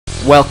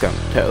Welcome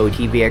to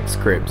OTVX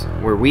Cribz,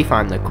 where we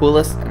find the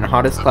coolest and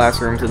hottest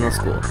classrooms in the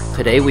school.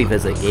 Today we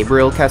visit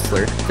Gabriel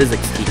Kessler,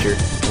 physics teacher,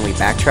 and we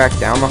backtrack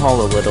down the hall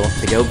a little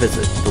to go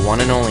visit the one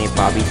and only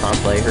Bobby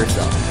Tomplay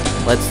herself.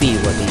 Let's see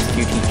what these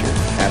two teachers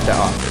have to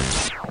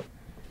offer.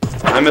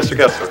 I'm Mr.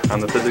 Kessler. I'm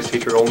the physics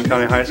teacher at Oldham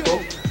County High School.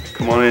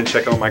 Come on in and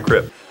check out my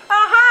crib.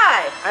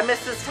 I'm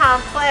Mrs.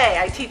 Tomplay.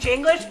 I teach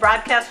English,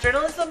 broadcast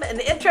journalism, and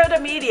intro to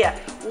media.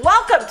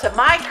 Welcome to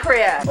my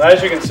crib. Well,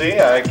 as you can see,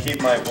 I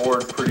keep my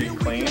board pretty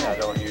clean. I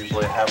don't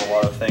usually have a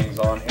lot of things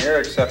on here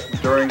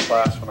except during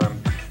class when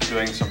I'm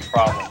doing some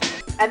problems.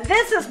 And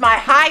this is my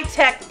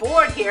high-tech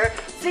board here.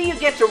 See, you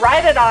get to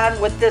write it on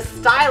with this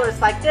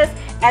stylus like this,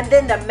 and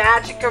then the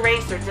magic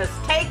eraser just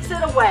takes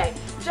it away,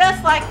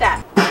 just like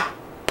that.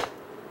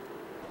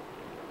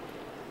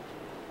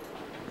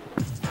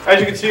 As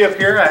you can see up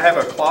here, I have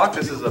a clock.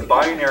 This is a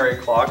binary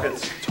clock.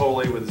 It's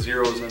totally with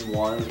zeros and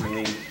ones,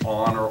 meaning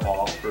on or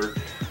off or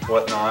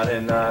whatnot.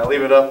 And I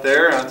leave it up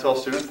there, and I tell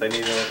students they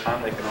need another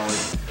time, they can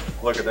always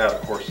look at that. Of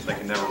course, they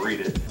can never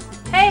read it.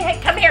 Hey,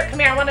 come here.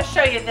 I want to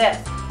show you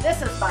this.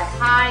 This is my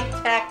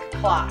high-tech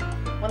clock.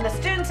 When the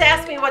students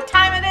ask me what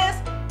time it is,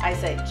 I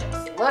say,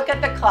 just look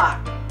at the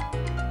clock.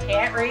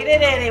 Can't read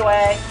it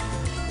anyway.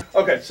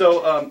 Okay,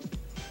 so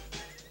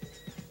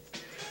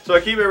I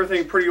keep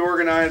everything pretty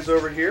organized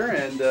over here,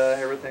 and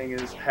everything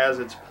has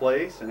its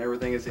place, and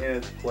everything is in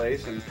its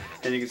place, and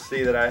you can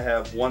see that I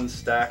have one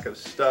stack of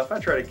stuff. I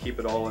try to keep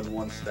it all in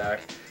one stack.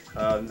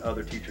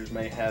 Other teachers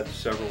may have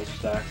several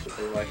stacks that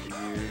they like to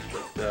use,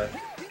 but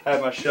I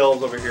have my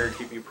shelves over here to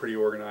keep me pretty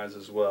organized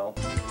as well.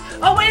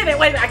 Oh, wait a minute,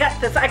 I got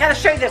this. I got to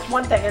show you this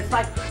one thing.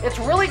 It's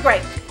really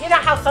great. You know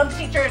how some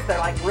teachers, they're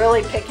like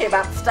really picky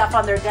about stuff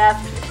on their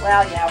desk?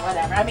 Well, yeah,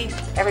 whatever. I mean,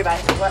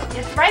 everybody, well,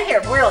 it's right here,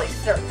 really,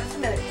 sir. Just a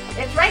minute.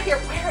 It's right here.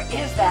 Where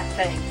is that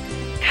thing?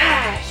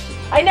 Gosh,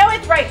 I know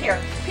it's right here.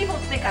 People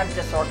think I'm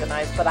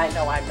disorganized, but I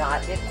know I'm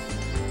not.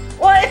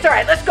 Well, it's all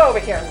right. Let's go over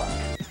here and look.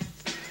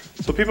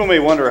 So people may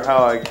wonder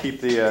how I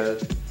keep the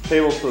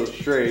table so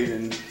straight,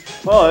 and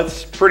well,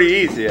 it's pretty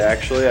easy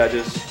actually. I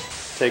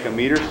just take a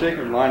meter stick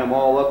and line them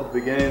all up at the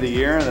beginning of the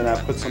year, and then I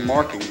put some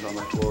markings on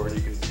the floor, and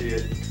you can see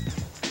it.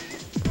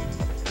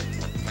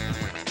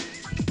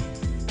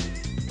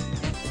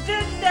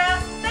 Student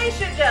desks, they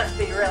should just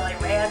be really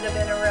random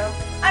in a room.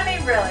 I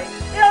mean, really,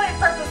 the only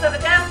purpose of a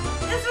desk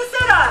is to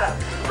sit on them.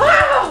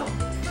 Wow!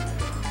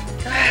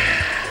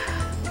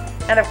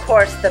 And of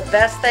course, the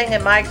best thing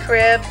in my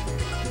crib,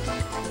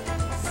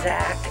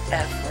 Zac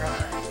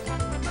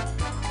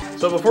Efron.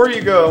 So before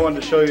you go, I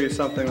wanted to show you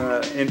something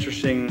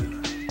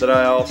interesting that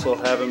I also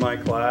have in my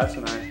class,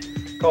 and I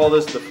call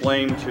this the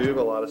flame tube.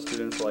 A lot of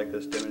students like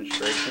this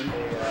demonstration.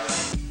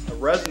 A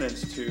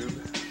resonance tube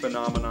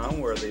phenomenon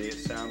where the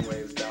sound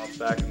waves bounce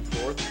back and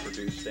forth and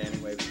produce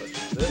standing waves such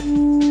as this.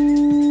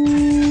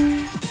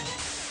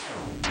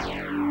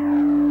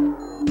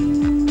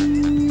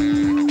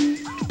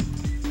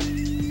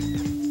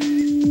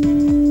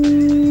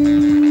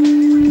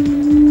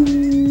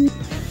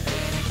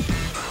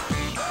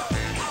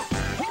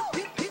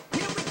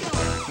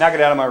 Now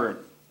get out of my room.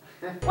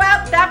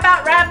 Well, that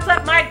about wraps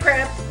up my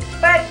crib.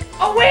 But,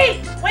 oh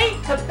wait,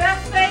 the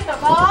best thing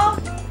of all,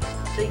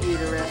 the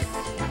uterus.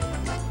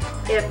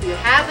 If you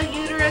have a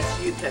uterus,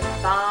 you can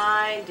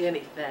find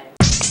anything.